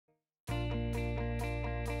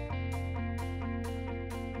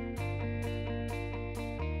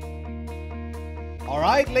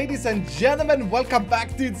Alright, ladies and gentlemen, welcome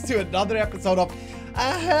back, dudes, to another episode of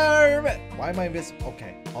Hermit. Why am I invisible?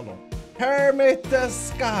 Okay, hold on. Hermit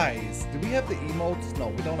Skies. Do we have the emotes? No,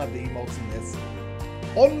 we don't have the emotes in this.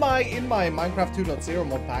 In my Minecraft 2.0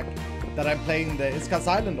 mod pack that I'm playing the Iskall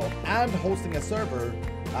island on and hosting a server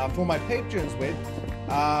for my patrons with,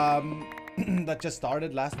 that just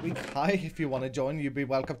started last week. Hi, if you want to join, you'd be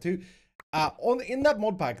welcome to. In that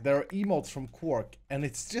mod pack, there are emotes from Quark, and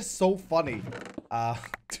it's just so funny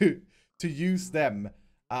to use them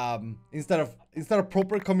instead of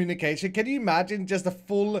proper communication. Can you imagine just a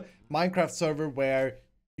full Minecraft server where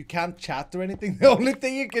you can't chat or anything? The only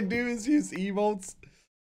thing you can do is use emotes.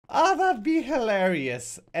 That'd be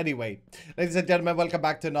hilarious. Anyway, ladies and gentlemen, welcome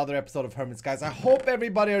back to another episode of Hermit Skies. I hope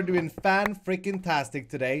everybody are doing fan-freaking-tastic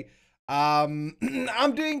today. I'm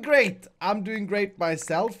doing great. I'm doing great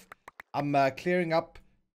myself. I'm clearing up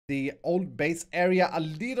the old base area a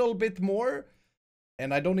little bit more.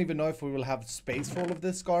 And I don't even know if we will have space for all of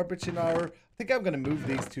this garbage in our... I think I'm going to move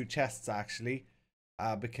these two chests, actually.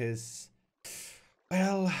 Because,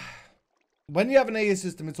 well, when you have an AA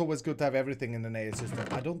system, it's always good to have everything in an AA system.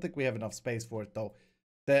 I don't think we have enough space for it, though.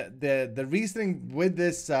 The reasoning with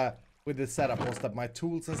this setup was that my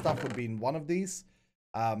tools and stuff would be in one of these.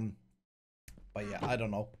 But yeah, I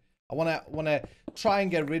don't know. I wanna try and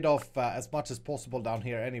get rid of as much as possible down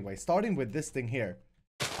here anyway. Starting with this thing here,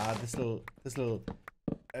 this little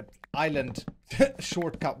island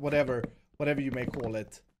shortcut, whatever you may call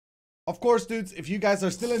it. Of course, dudes, if you guys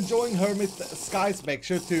are still enjoying Hermit Skies, make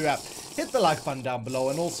sure to hit the like button down below,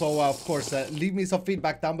 and also, of course, leave me some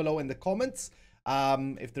feedback down below in the comments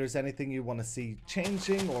if there's anything you want to see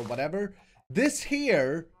changing or whatever. This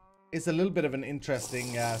here is a little bit of an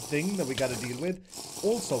interesting thing that we got to deal with.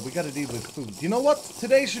 Also, we got to deal with food. You know what?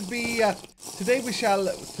 Today should be today we shall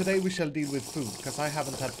deal with food, because I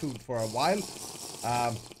haven't had food for a while.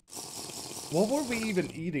 What were we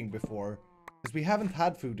even eating before? Because we haven't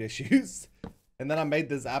had food issues. And then I made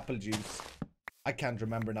this apple juice. I can't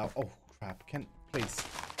remember now. Oh crap! Please.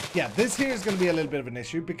 Yeah, this here is going to be a little bit of an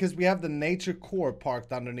issue because we have the nature core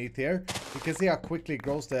parked underneath here. You can see how quickly it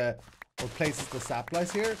grows or places the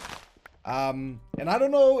saplines here. And I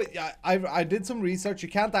don't know, I did some research. You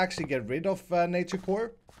can't actually get rid of nature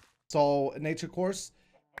cores. So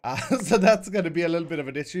that's going to be a little bit of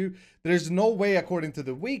an issue. There's no way, according to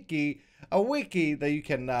the wiki, that you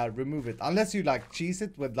can remove it unless you like cheese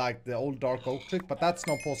it with like the old dark oak trick, but that's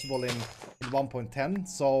not possible in 1.10.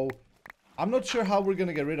 So I'm not sure how we're going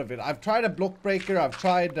to get rid of it. I've tried a block breaker, I've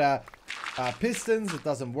tried pistons, it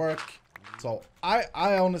doesn't work. So I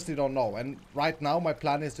honestly don't know, and right now my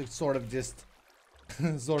plan is to sort of just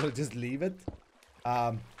leave it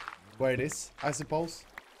where it is, I suppose.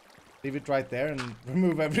 Leave it right there and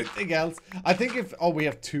remove everything else. I think we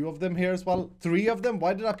have 2 of them here as well. 3 of them.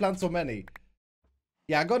 Why did I plant so many?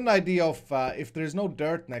 Yeah, I got an idea of if there's no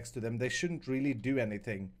dirt next to them, they shouldn't really do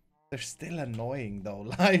anything. They're still annoying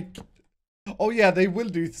though. Like, oh yeah, they will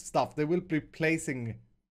do stuff. They will be placing.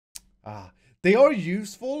 They are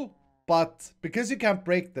useful. But because you can't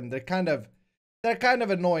break them, they're kind of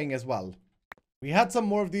annoying as well. We had some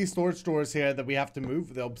more of these storage drawers here that we have to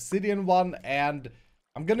move. The obsidian one, and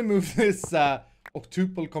I'm gonna move this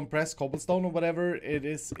octuple compressed cobblestone or whatever it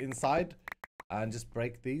is inside, and just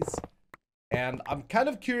break these. And I'm kind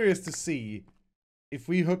of curious to see if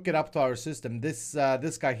we hook it up to our system. This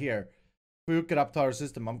guy here, if we hook it up to our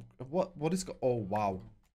system, what is? Oh wow.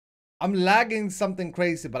 I'm lagging something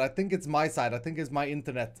crazy, but I think it's my side. I think it's my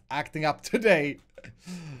internet acting up today.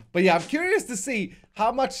 But yeah, I'm curious to see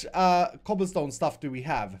how much cobblestone stuff do we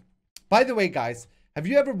have. By the way, guys, have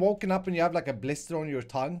you ever woken up and you have like a blister on your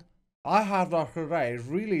tongue? I have that today.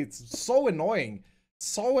 Really, it's so annoying.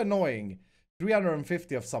 So annoying.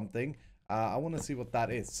 350 of something. I want to see what that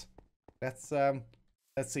is. Let's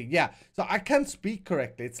see. Yeah, so I can't speak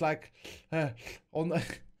correctly. It's like on the...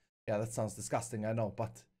 Yeah, that sounds disgusting, I know,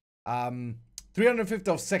 but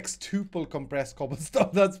 350 of sextuple compressed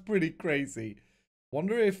cobblestone. That's pretty crazy.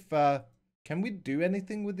 Wonder if can we do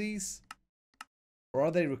anything with these, or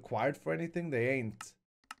are they required for anything? They ain't.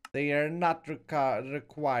 They are not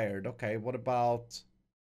required. Okay, what about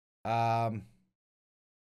yeah,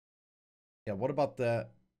 what about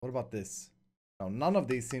this? No, none of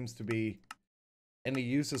these seems to be any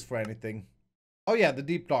uses for anything. Oh yeah, the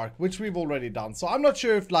deep dark, which we've already done. So I'm not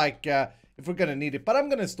sure if like if we're gonna need it, but I'm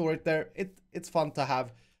gonna store it there. It's fun to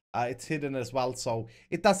have. It's hidden as well, so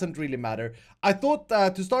it doesn't really matter. I thought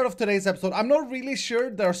to start off today's episode, I'm not really sure.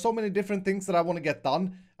 There are so many different things that I want to get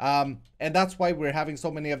done, and that's why we're having so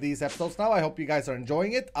many of these episodes now. I hope you guys are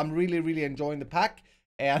enjoying it. I'm really enjoying the pack,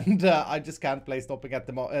 And I just can't play stop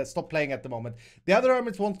playing at the moment. The other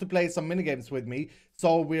hermits wants to play some minigames with me,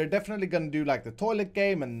 so we're definitely gonna do like the toilet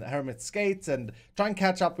game and Hermit Skates and try and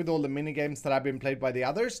catch up with all the minigames that have been played by the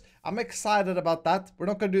others. I'm excited about that. We're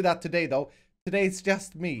not gonna do that today though. Today it's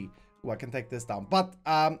just me. Oh, I can take this down. But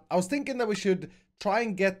I was thinking that we should try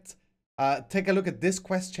and get take a look at this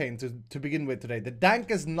quest chain to begin with today. The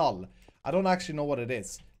Dankest Null. I don't actually know what it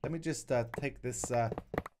is. Let me just take this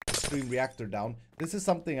stream reactor down. This is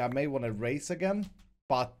something I may want to race again,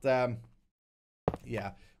 but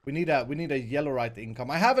yeah, we need a Yellowite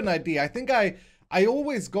income. I have an idea. I think I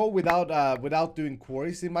always go without doing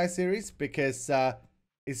quarries in my series because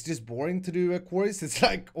it's just boring to do quarries. It's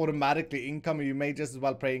like automatically income. You may just as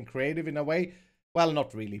well play in creative in a way. Well,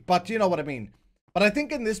 not really, but you know what I mean. But I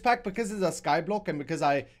think in this pack, because it's a sky block and because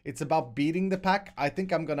it's about beating the pack, I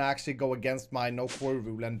think I'm gonna actually go against my no quarry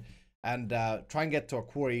rule and try and get to a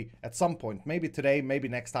quarry at some point. Maybe today, maybe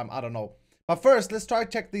next time, I don't know. But first, let's try to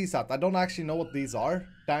check these out. I don't actually know what these are.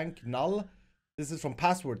 Dank Null. This is from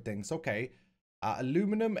Password Things. Okay.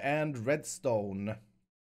 Aluminum and redstone.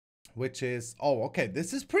 Which is... Oh, okay.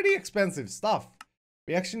 This is pretty expensive stuff.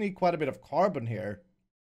 We actually need quite a bit of carbon here.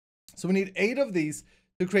 So we need 8 of these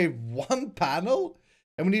to create 1 panel.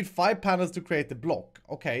 And we need 5 panels to create the block.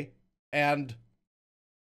 Okay. And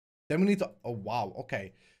then we need to... Oh, wow.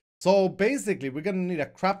 Okay. So basically, we're going to need a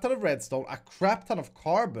crap ton of redstone, a crap ton of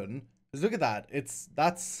carbon. Just look at that.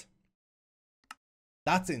 That's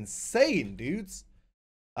insane, dudes.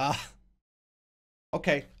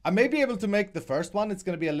 Okay. I may be able to make the first one. It's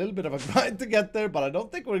going to be a little bit of a grind to get there, but I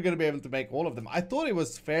don't think we're going to be able to make all of them. I thought it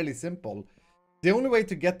was fairly simple. The only way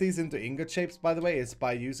to get these into ingot shapes, by the way, is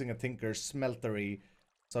by using a Tinker's smeltery.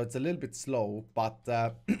 So it's a little bit slow, but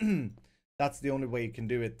that's the only way you can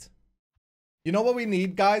do it. You know what we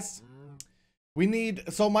need, guys? We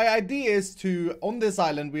need... So my idea is to... On this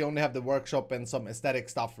island, we only have the workshop and some aesthetic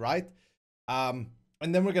stuff, right? And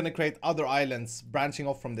then we're going to create other islands branching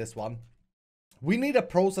off from this one. We need a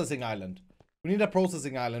processing island. We need a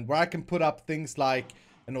processing island where I can put up things like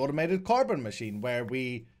an automated carbon machine where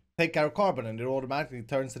we take our carbon and it automatically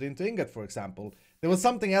turns it into ingot, for example. There was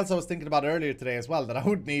something else I was thinking about earlier today as well that I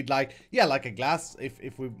would need, like, yeah, like a glass.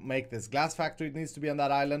 If we make this glass factory, it needs to be on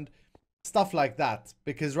that island. Stuff like that,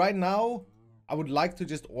 because right now I would like to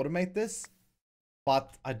just automate this,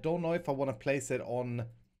 but I don't know if I want to place it on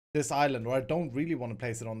this island, or I don't really want to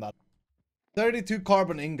place it on that. 32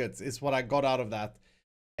 carbon ingots is what I got out of that,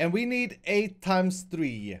 and we need 8 times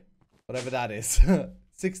 3, whatever that is.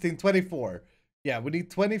 16, 24. Yeah, we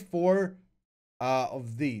need 24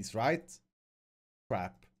 of these, right?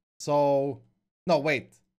 Crap. So no,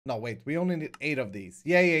 wait, we only need 8 of these.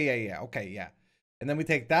 Yeah, okay, yeah. And then we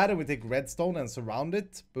take that and we take redstone and surround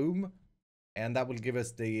it. Boom. And that will give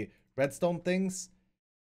us the redstone things.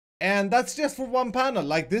 And that's just for 1 panel.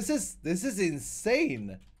 Like, this is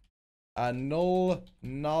insane. Null.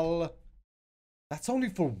 That's only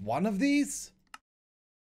for 1 of these?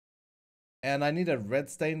 And I need a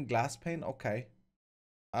red stained glass pane. Okay.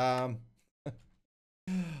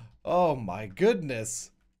 Oh my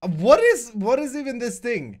goodness. What is even this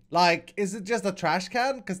thing? Like, is it just a trash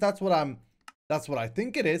can? Because that's what I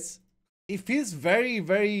think it is. It feels very,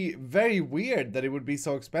 very, very weird that it would be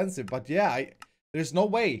so expensive. But yeah, there's no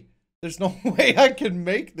way. There's no way I can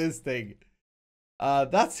make this thing.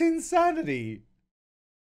 That's insanity.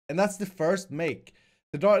 And that's the first make.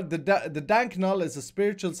 The Dank Null is a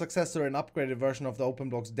spiritual successor and upgraded version of the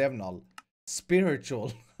OpenBlocks Dev Null.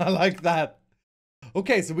 Spiritual. I like that.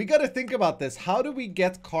 Okay, so we got to think about this. How do we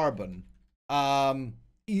get carbon?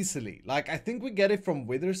 Easily. Like, I think we get it from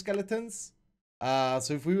wither skeletons. So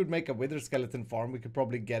if we would make a wither skeleton farm, we could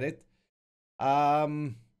probably get it. We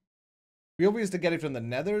obviously get it from the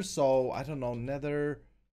nether, so I don't know, nether.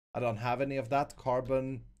 I don't have any of that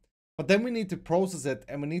carbon. But then we need to process it,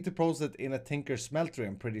 and we need to process it in a Tinker smeltery,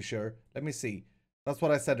 I'm pretty sure. Let me see. That's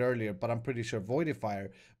what I said earlier, but I'm pretty sure. Voidifier.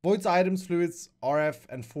 Voids items, fluids, RF,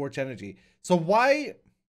 and forge energy. So why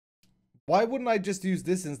wouldn't I just use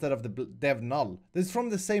this instead of the Dev Null? This is from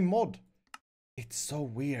the same mod. It's so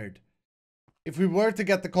weird. If we were to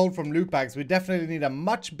get the coal from loot packs, we definitely need a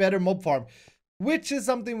much better mob farm, which is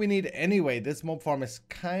something we need anyway. This mob farm is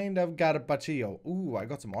kind of garbachillo. Ooh, I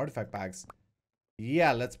got some artifact bags.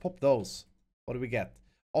 Yeah, let's pop those. What do we get?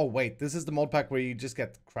 Oh, wait, this is the mod pack where you just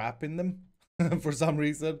get crap in them for some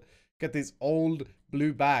reason. Get these old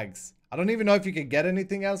blue bags. I don't even know if you can get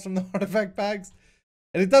anything else from the artifact bags.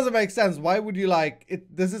 And it doesn't make sense. Why would you like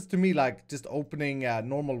it? This is to me like just opening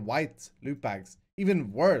normal white loot bags.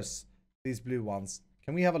 Even worse, these blue ones.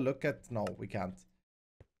 Can we have a look at? No, we can't.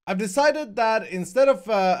 I've decided that instead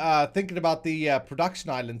of thinking about the production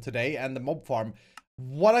island today and the mob farm,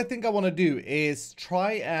 what I think I want to do is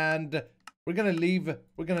try and we're gonna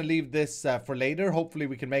leave this for later. Hopefully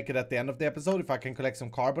we can make it at the end of the episode if I can collect some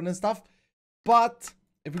carbon and stuff. But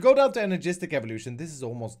if we go down to energistic evolution, this is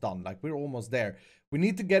almost done. Like, we're almost there. We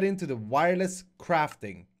need to get into the wireless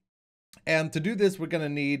crafting. And to do this, we're going to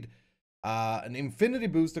need an infinity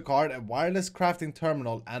booster card, a wireless crafting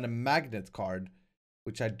terminal, and a magnet card,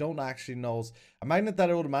 which I don't actually know. A magnet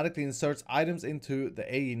that automatically inserts items into the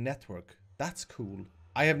AE network. That's cool.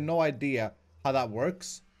 I have no idea how that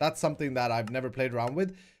works. That's something that I've never played around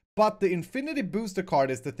with. But the infinity booster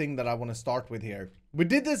card is the thing that I want to start with here. We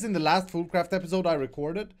did this in the last Foodcraft episode I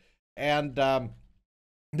recorded. And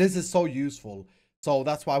this is so useful. So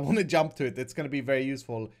that's why I want to jump to it. It's going to be very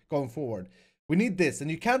useful going forward. We need this.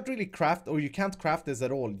 And you can't really craft, or you can't craft this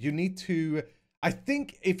at all. You need to, I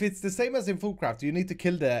think if it's the same as in Foodcraft, you need to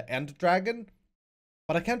kill the end dragon.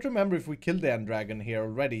 But I can't remember if we killed the end dragon here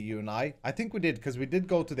already, you and I. I think we did, because we did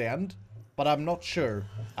go to the end. But I'm not sure.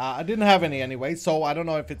 I didn't have any anyway, so I don't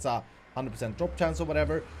know if it's a 100% drop chance or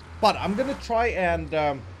whatever. But I'm gonna try and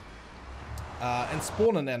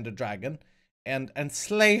spawn an ender dragon and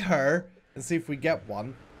slay her and see if we get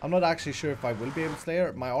one. I'm not actually sure if I will be able to slay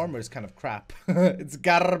her. My armor is kind of crap. It's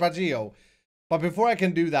garbaggio. But before I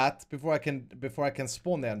can do that, before I can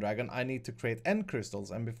spawn the end dragon, I need to create end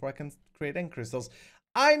crystals. And before I can create end crystals,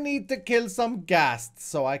 I need to kill some ghasts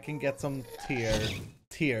so I can get some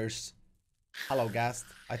tears. Hello, Ghast.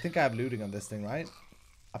 I think I have looting on this thing, right?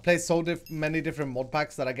 I play so many different mod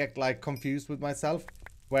packs that I get like confused with myself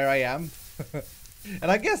where I am.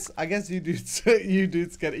 And I guess you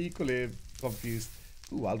dudes get equally confused.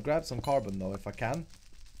 Ooh, I'll grab some carbon though if I can.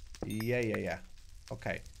 Yeah.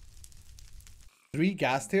 Okay. 3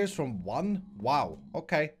 gas tiers from 1? Wow.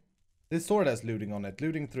 Okay. This sword has looting on it.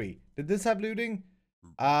 Looting 3. Did this have looting?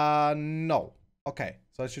 No. Okay.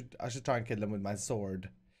 So I should try and kill them with my sword.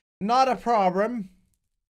 Not a problem.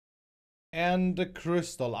 And the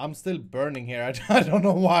crystal. I'm still burning here. I don't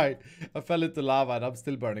know why. I fell into lava and I'm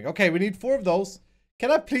still burning. Okay, we need 4 of those.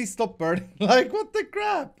 Can I please stop burning? Like, what the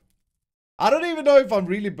crap? I don't even know if I'm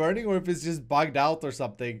really burning or if it's just bugged out or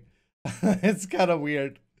something. It's kind of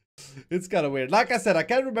weird. It's kind of weird. Like I said, I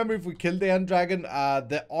can't remember if we killed the end dragon.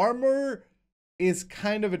 The armor is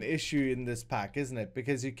kind of an issue in this pack, isn't it?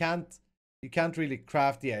 Because you can't really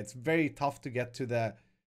craft. Yeah, it's very tough to get to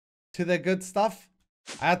the good stuff.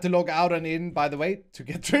 I had to log out and in, by the way, to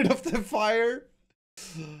get rid of the fire.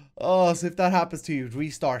 Oh, so if that happens to you,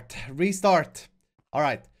 restart. All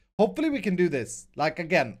right. Hopefully we can do this. Like,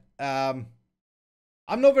 again, I'm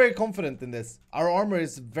not very confident in this. Our armor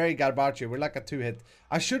is very garbage. We're like a 2-hit.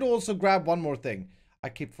 I should also grab one more thing. I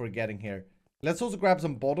keep forgetting here. Let's also grab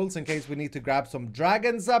some bottles in case we need to grab some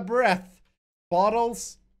Dragon's Breath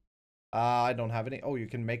bottles. I don't have any. Oh, you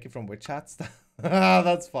can make it from witch hats.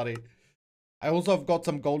 That's funny. I also have got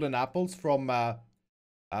some golden apples from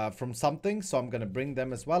something, so I'm gonna bring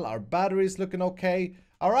them as well. Our battery is looking okay.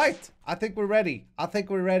 All right, I think we're ready. I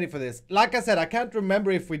think we're ready for this. Like I said, I can't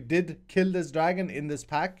remember if we did kill this dragon in this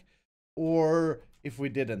pack or if we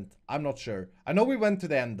didn't. I'm not sure. I know we went to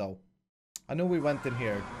the end though. I know we went in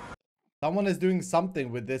here. Someone is doing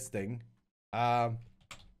something with this thing.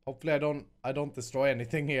 Hopefully I don't destroy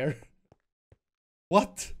anything here.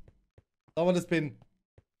 What? Someone has been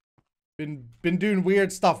doing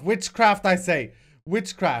weird stuff. Witchcraft, I say.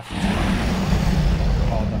 Witchcraft.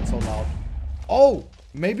 Oh, that's so loud. Oh,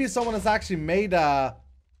 maybe someone has actually made an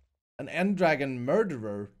end dragon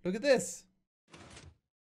murderer. Look at this.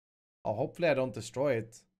 Oh, hopefully I don't destroy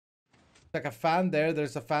it. It's like a fan there.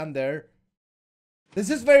 There's a fan there. This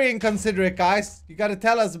is very inconsiderate, guys. You gotta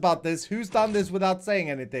tell us about this. Who's done this without saying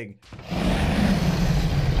anything?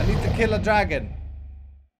 I need to kill a dragon.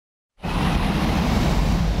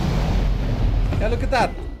 Yeah, look at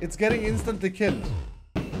that. It's getting instantly killed.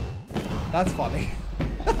 That's funny.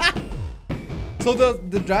 So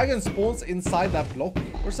the dragon spawns inside that block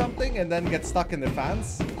or something and then gets stuck in the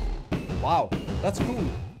fans. Wow, that's cool.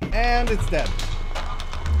 And it's dead.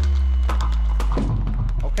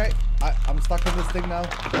 Okay, I'm stuck in this thing now.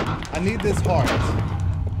 I need this heart.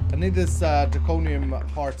 I need this draconium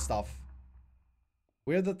heart stuff.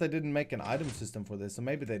 Weird that they didn't make an item system for this, so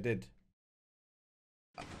maybe they did.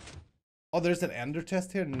 Oh, there's an ender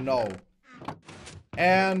chest here? No.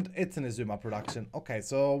 And it's an Izuma production. Okay,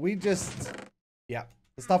 so we just... Yeah,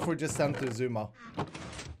 the stuff we just sent to Izuma.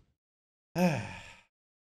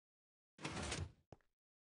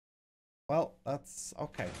 Well, that's...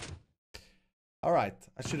 Okay. Alright,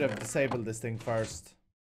 I should have disabled this thing first.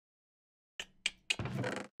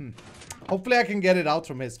 Hopefully I can get it out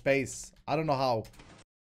from his base. I don't know how.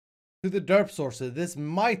 To the derp sources. This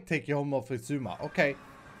might take you home of Izuma. Okay.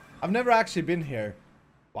 I've never actually been here.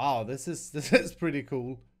 Wow, this is pretty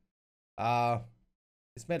cool.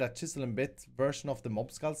 It's made a chisel and bit version of the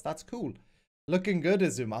mob skulls. That's cool. Looking good,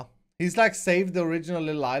 Izuma. He's like saved the original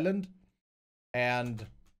little island. And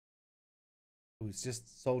ooh, it's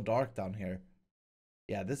just so dark down here.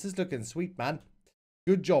 Yeah, this is looking sweet, man.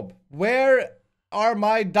 Good job. Where are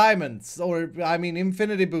my diamonds? Or, I mean,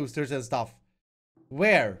 infinity boosters and stuff.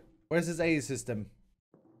 Where? Where's his A system?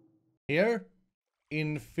 Here?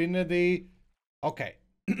 Infinity. Okay.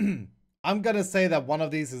 I'm gonna say that one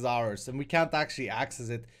of these is ours. And we can't actually access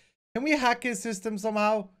it. Can we hack his system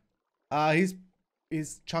somehow?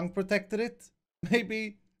 He's chunk protected it?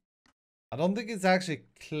 Maybe? I don't think it's actually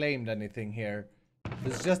claimed anything here.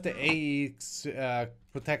 It's just the AE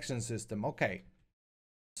protection system. Okay.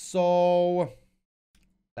 So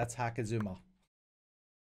let's hack Izuma.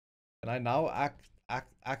 Can I now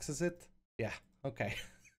access it? Yeah. Okay.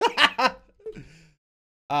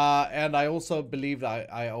 And I also believe that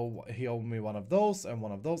he owed me one of those and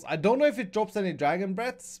one of those. I don't know if it drops any dragon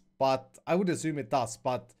breaths, but I would assume it does.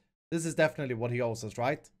 But this is definitely what he owes us,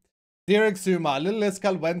 right? Dear Exuma, little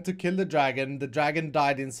Iskall went to kill the dragon. The dragon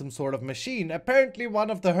died in some sort of machine. Apparently one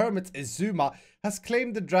of the hermits, Izuma, has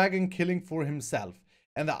claimed the dragon killing for himself.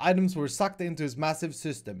 And the items were sucked into his massive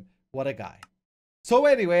system. What a guy. So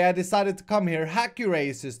anyway, I decided to come here, hack your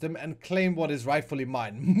A system, and claim what is rightfully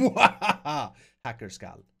mine. Hacker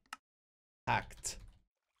skull. Hacked.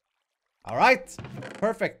 Alright.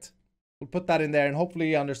 Perfect. We'll put that in there and hopefully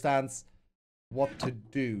he understands what to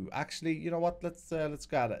do. Actually, you know what? Let's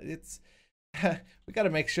go at it. It's we gotta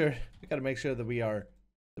make sure that we are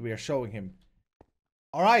showing him.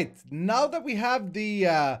 Alright, now that we have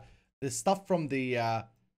the stuff from the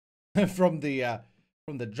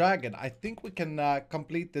from the dragon, I think we can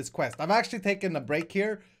complete this quest. I've actually taken a break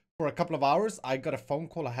here for a couple of hours. I got a phone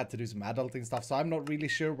call. I had to do some adulting stuff, so I'm not really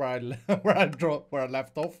sure where I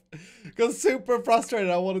left off. Because super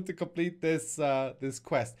frustrated. I wanted to complete this this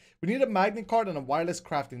quest. We need a magnet card and a wireless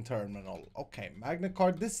crafting terminal. Okay, magnet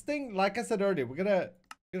card. This thing, like I said earlier, we're gonna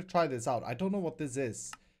try this out. I don't know what this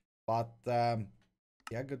is, but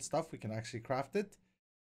yeah, good stuff. We can actually craft it.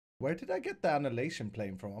 Where did I get the annihilation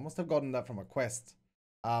plane from? I must have gotten that from a quest.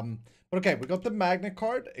 But okay, we got the magnet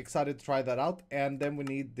card. Excited to try that out. And then we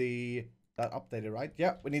need that updated, right?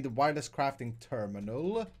 Yeah, we need the wireless crafting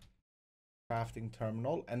terminal.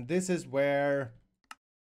 And this is where,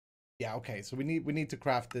 yeah, okay, so we need to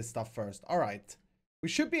craft this stuff first. All right, we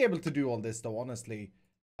should be able to do all this though, honestly.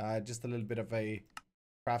 Just a little bit of a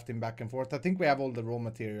crafting back and forth. I think we have all the raw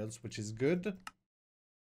materials, which is good.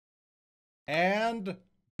 And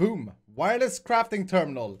boom, wireless crafting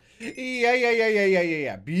terminal.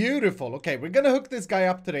 Yeah. Beautiful. Okay, we're gonna hook this guy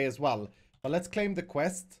up today as well. But let's claim the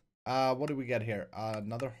quest. What do we get here?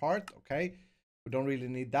 Another heart. Okay, we don't really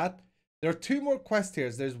need that. There are two more quests here.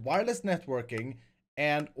 There's wireless networking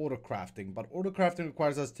and auto crafting. But auto crafting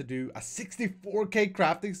requires us to do a 64k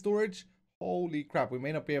crafting storage. Holy crap, we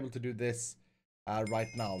may not be able to do this right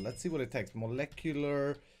now. Let's see what it takes.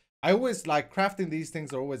 Molecular. I always like crafting these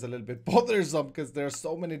things are always a little bit bothersome because there are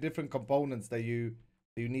so many different components that you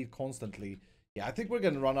need constantly. Yeah, I think we're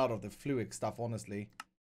gonna run out of the fluid stuff, honestly.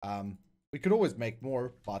 We could always make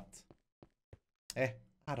more, but I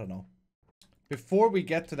don't know. Before we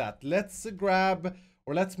get to that, let's grab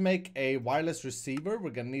or let's make a wireless receiver.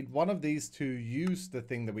 We're gonna need one of these to use the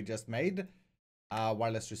thing that we just made.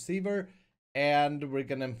 Wireless receiver. And we're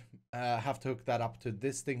gonna have to hook that up to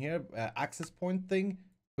this thing here, access point thing.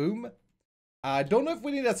 Boom. I don't know if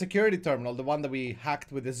we need a security terminal, the one that we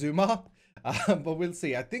hacked with Izuma, but we'll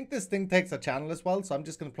see. I think this thing takes a channel as well, so I'm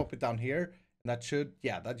just going to plop it down here. And that should,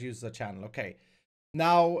 yeah, that uses a channel. Okay.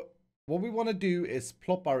 Now, what we want to do is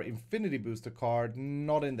plop our infinity booster card,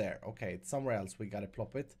 not in there. Okay, it's somewhere else. We got to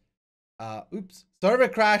plop it. Oops. Server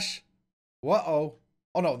crash. Uh-oh.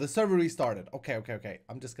 Oh, no, the server restarted. Okay.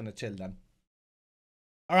 I'm just going to chill then.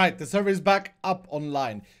 All right, the server is back up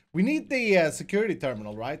online. We need the security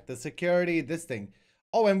terminal, right? The security, this thing.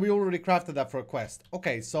 Oh, and we already crafted that for a quest.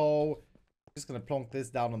 Okay, so I'm just gonna plonk this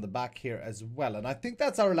down on the back here as well. And I think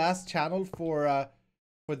that's our last channel for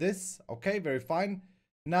this. Okay, very fine.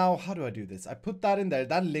 Now, how do I do this? I put that in there.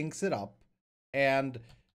 That links it up. And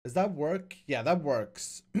does that work? Yeah, that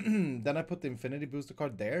works. Then I put the infinity booster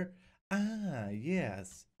card there. Ah,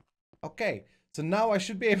 yes. Okay. So now I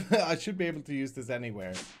should be able to use this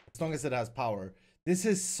anywhere as long as it has power. This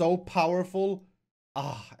is so powerful.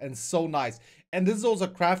 And so nice. And this is also a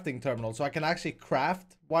crafting terminal, so I can actually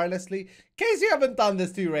craft wirelessly. In case you haven't done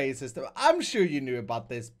this to your AE system, I'm sure you knew about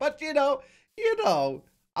this, but you know,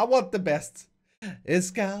 I want the best.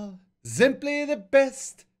 Iskall, simply the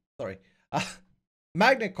best. Sorry.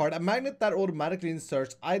 Magnet card, a magnet that automatically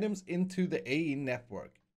inserts items into the AE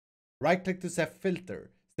network. Right click to set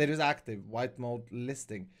filter. Status active, white mode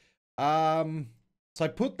listing. So I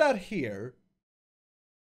put that here.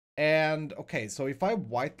 And okay, so if I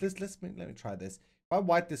whitelist, let me try this. If I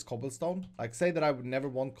whitelist cobblestone, like say that I would never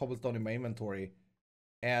want cobblestone in my inventory,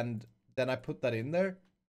 and then I put that in there.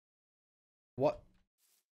 What?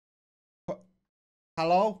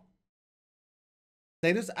 Hello?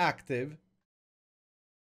 Status active.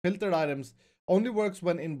 Filtered items only works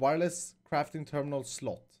when in wireless crafting terminal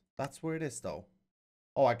slot. That's where it is though.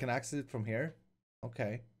 Oh, I can access it from here.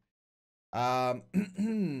 Okay.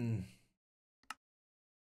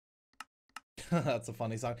 That's a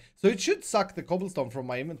funny song. So it should suck the cobblestone from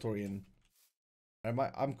my inventory in.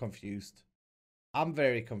 I'm confused. I'm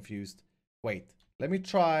very confused. Wait, let me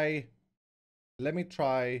try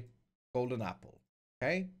golden apple.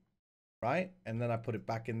 Okay? Right? And then I put it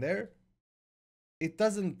back in there. It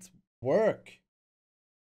doesn't work.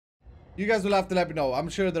 You guys will have to let me know. I'm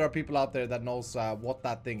sure there are people out there that knows what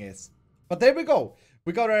that thing is. But there we go.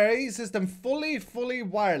 We got our AE system fully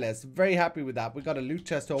wireless. Very happy with that. We got a loot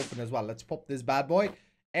chest to open as well. Let's pop this bad boy.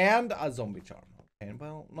 And a zombie charm. Okay,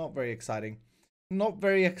 well, not very exciting. Not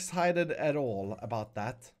very excited at all about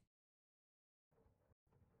that.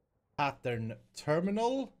 Pattern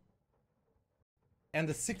terminal. And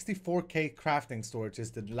the 64k crafting storage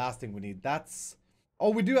is the last thing we need. That's... Oh,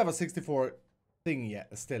 we do have a 64 thing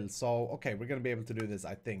yet still. So, okay, we're going to be able to do this,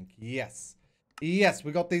 I think. Yes. Yes,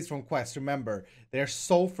 we got these from Quest. Remember, they're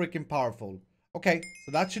so freaking powerful. Okay,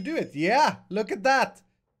 so that should do it. Yeah, look at that.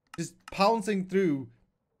 Just pouncing through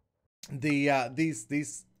the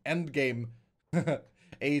these end game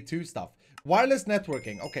A2 stuff. Wireless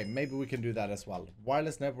networking. Okay, maybe we can do that as well.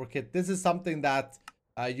 Wireless network kit. This is something that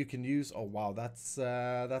you can use. Oh wow, that's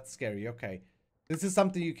scary. Okay, this is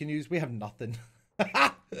something you can use. We have nothing.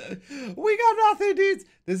 We got nothing, dudes.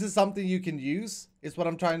 This is something you can use, is what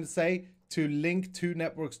I'm trying to say, to link two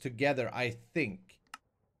networks together, I think,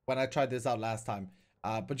 when I tried this out last time.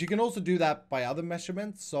 But you can also do that by other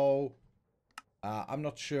measurements, so I'm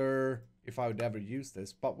not sure if I would ever use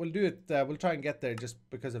this, but we'll do it. We'll try and get there just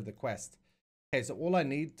because of the quest. Okay, so all I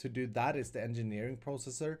need to do that is the engineering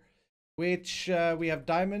processor, which we have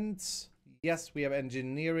diamonds. Yes, we have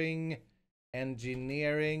engineering, and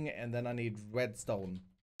then I need redstone.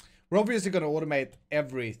 We're obviously going to automate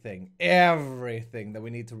everything that we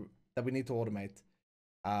need to automate.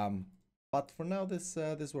 But for now, this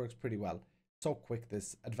works pretty well. So quick,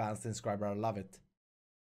 this advanced inscriber. I love it.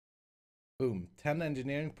 Boom. 10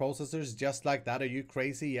 engineering processors just like that. Are you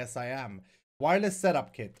crazy? Yes, I am. Wireless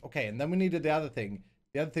setup kit. Okay, and then we needed the other thing.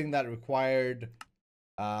 The other thing that required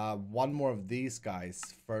one more of these guys,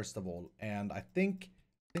 first of all. And I think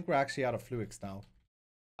we're actually out of fluix now.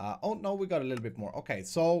 Oh, no, we got a little bit more. Okay,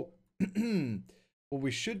 so what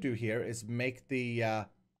we should do here is make the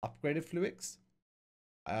upgraded fluix.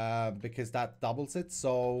 Because that doubles it.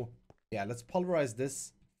 So, yeah, let's pulverize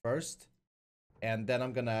this first. And then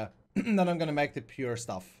I'm gonna make the pure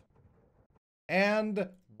stuff. And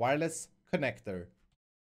wireless connector.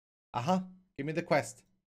 Give me the quest.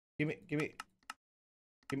 Give me.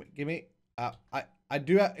 I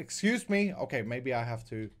do. Excuse me. Okay, maybe I have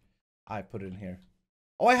to. I put it in here.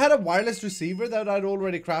 Oh, I had a wireless receiver that I'd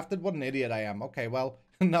already crafted. What an idiot I am. Okay, well,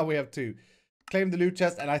 now we have two. Claim the loot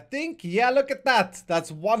chest, and I think, yeah, look at that.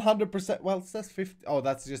 That's 100%. Well, it says 50. Oh,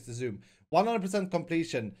 that's just a zoom. 100%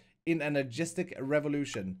 completion in an energetic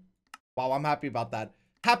revolution. Wow, I'm happy about that.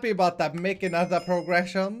 Happy about that. Making another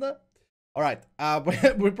progression. All right.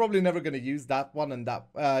 We're probably never going to use that one and that.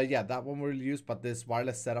 Yeah, that one we'll use, but this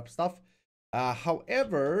wireless setup stuff.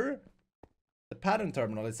 However, the pattern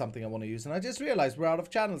terminal is something I want to use, and I just realized we're out of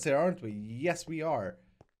channels here, aren't we? Yes, we are.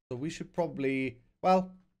 So we should probably,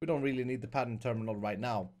 well, we don't really need the pattern terminal right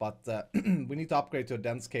now, but we need to upgrade to a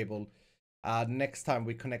dense cable next time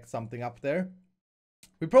we connect something up there.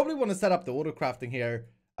 We probably want to set up the auto crafting here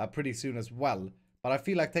pretty soon as well, but I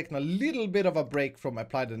feel like taking a little bit of a break from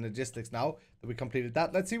applied logistics now that we completed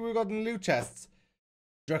that. Let's see what we got in loot chests.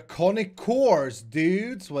 Draconic cores,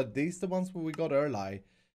 dudes. What, these the ones we got early?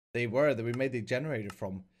 They were, that we made the generator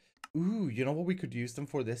from. Ooh, you know what we could use them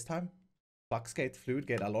for this time? Fluxgate,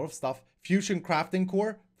 Fluidgate, a lot of stuff. Fusion crafting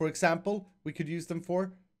core, for example, we could use them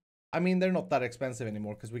for. I mean, they're not that expensive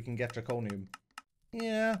anymore because we can get Draconium.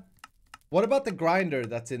 Yeah. What about the grinder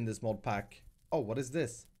that's in this mod pack? Oh, what is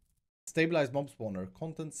this? Stabilize mob spawner.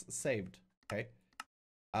 Contents saved. Okay.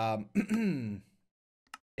 Yeah,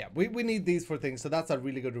 we need these for things, so that's a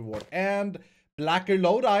really good reward. And Blacker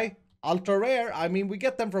Lodi, ultra rare. I mean, we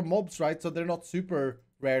get them from mobs, right? So they're not super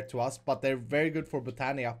rare to us, but they're very good for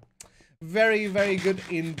Botania. Very, very good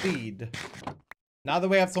indeed. Now that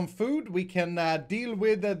we have some food, we can deal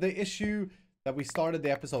with the issue that we started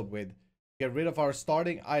the episode with. Get rid of our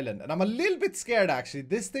starting island. And I'm a little bit scared, actually.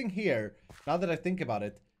 This thing here, now that I think about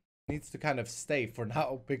it, needs to kind of stay for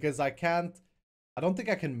now, because I don't think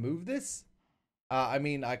I can move this. I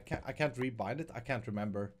mean, I can't rebind it. I can't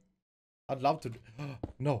remember. I'd love to.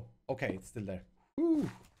 No. Okay, it's still there. Whew.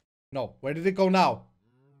 No. Where did it go now?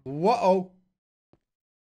 Whoa.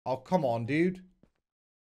 Oh, come on, dude.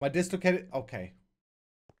 My dislocated. Okay.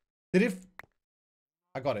 Did it?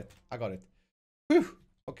 I got it. I got it. Whew.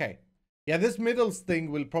 Okay. Yeah, this middle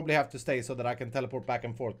thing will probably have to stay so that I can teleport back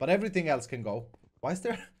and forth. But everything else can go. Why is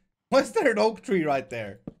there an oak tree right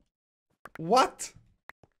there? What?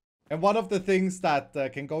 And one of the things that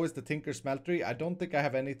can go is the Tinker Smeltery. I don't think I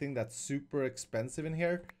have anything that's super expensive in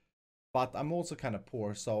here. But I'm also kind of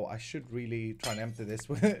poor, so I should really try and empty this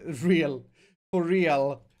with for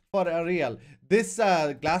real. This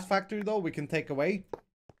glass factory, though, we can take away.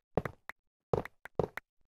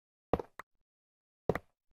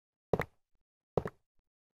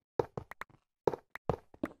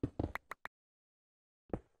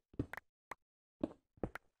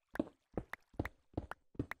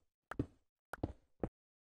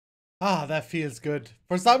 Ah, that feels good.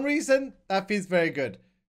 For some reason, that feels very good.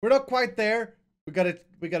 We're not quite there. We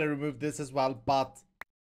gotta remove this as well, but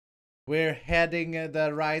we're heading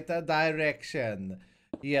the right direction.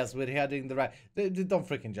 Yes, we're heading the right. Don't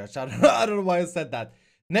freaking judge. I don't know why I said that.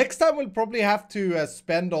 Next time we'll probably have to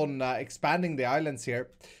spend on expanding the islands here.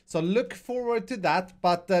 So look forward to that.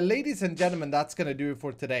 But ladies and gentlemen, that's gonna do it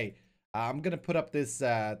for today. I'm gonna put up this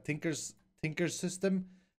Tinker system.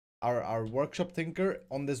 Our workshop Tinker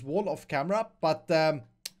on this wall off camera. But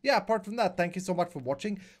yeah, apart from that, thank you so much for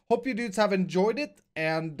watching. Hope you dudes have enjoyed it.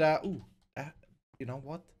 And you know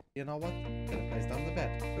what? Gonna place down the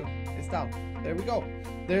bed. Ooh, it's down. There we go.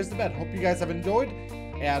 There's the bed. Hope you guys have enjoyed.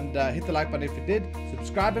 And hit the like button if you did.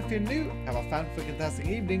 Subscribe if you're new. Have a fantastic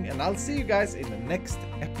evening. And I'll see you guys in the next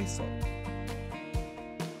episode.